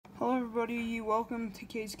everybody, welcome to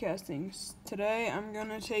Case Castings. Today I'm going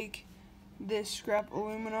to take this scrap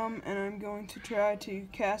aluminum and I'm going to try to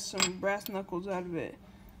cast some brass knuckles out of it.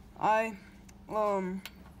 I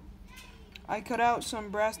cut out some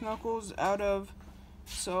brass knuckles out of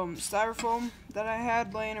some styrofoam that I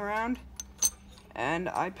had laying around, and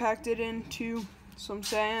I packed it into some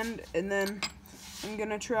sand, and then I'm going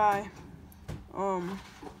to try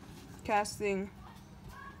casting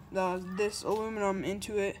this aluminum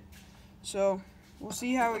into it. So we'll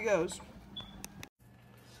see how it goes. See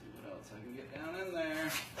what else I can get down in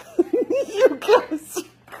there. You guys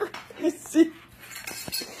are crazy.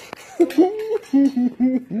 Okay,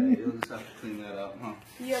 you'll just have to clean that up, huh?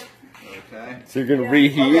 Yep. Okay. So you're gonna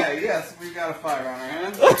reheat? Okay, yes, we've got a fire on our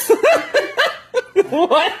hands.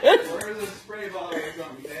 What? Where's the spray bottle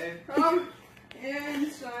from, Dave?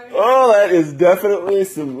 Inside. Oh, that is definitely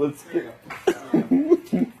some. Let's. There you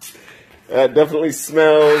go. That definitely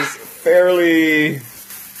smells fairly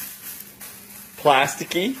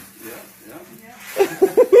plasticky. Yeah.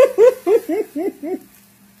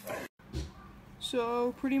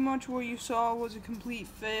 So pretty much what you saw was a complete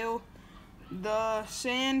fail. The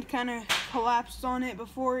sand kind of collapsed on it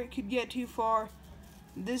before it could get too far.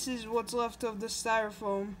 This is what's left of the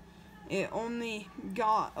styrofoam. It only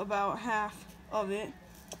got about half of it.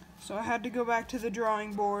 So I had to go back to the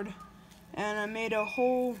drawing board and I made a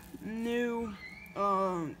whole new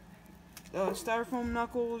styrofoam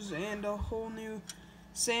knuckles and a whole new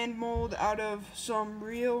sand mold out of some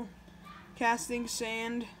real casting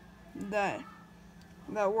sand that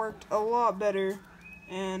worked a lot better,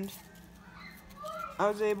 and I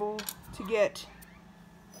was able to get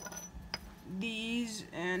these,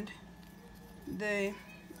 and they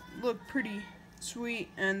look pretty sweet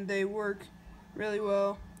and they work really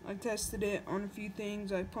well. I tested it on a few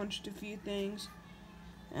things, I punched a few things,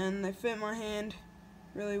 and they fit my hand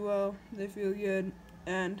really well. They feel good,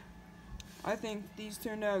 and I think these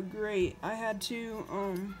turned out great. I had to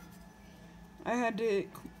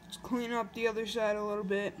clean up the other side a little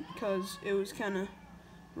bit because it was kind of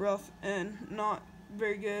rough and not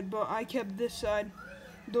very good, but I kept this side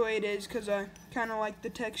the way it is because I kind of like the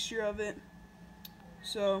texture of it.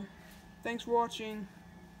 So thanks for watching.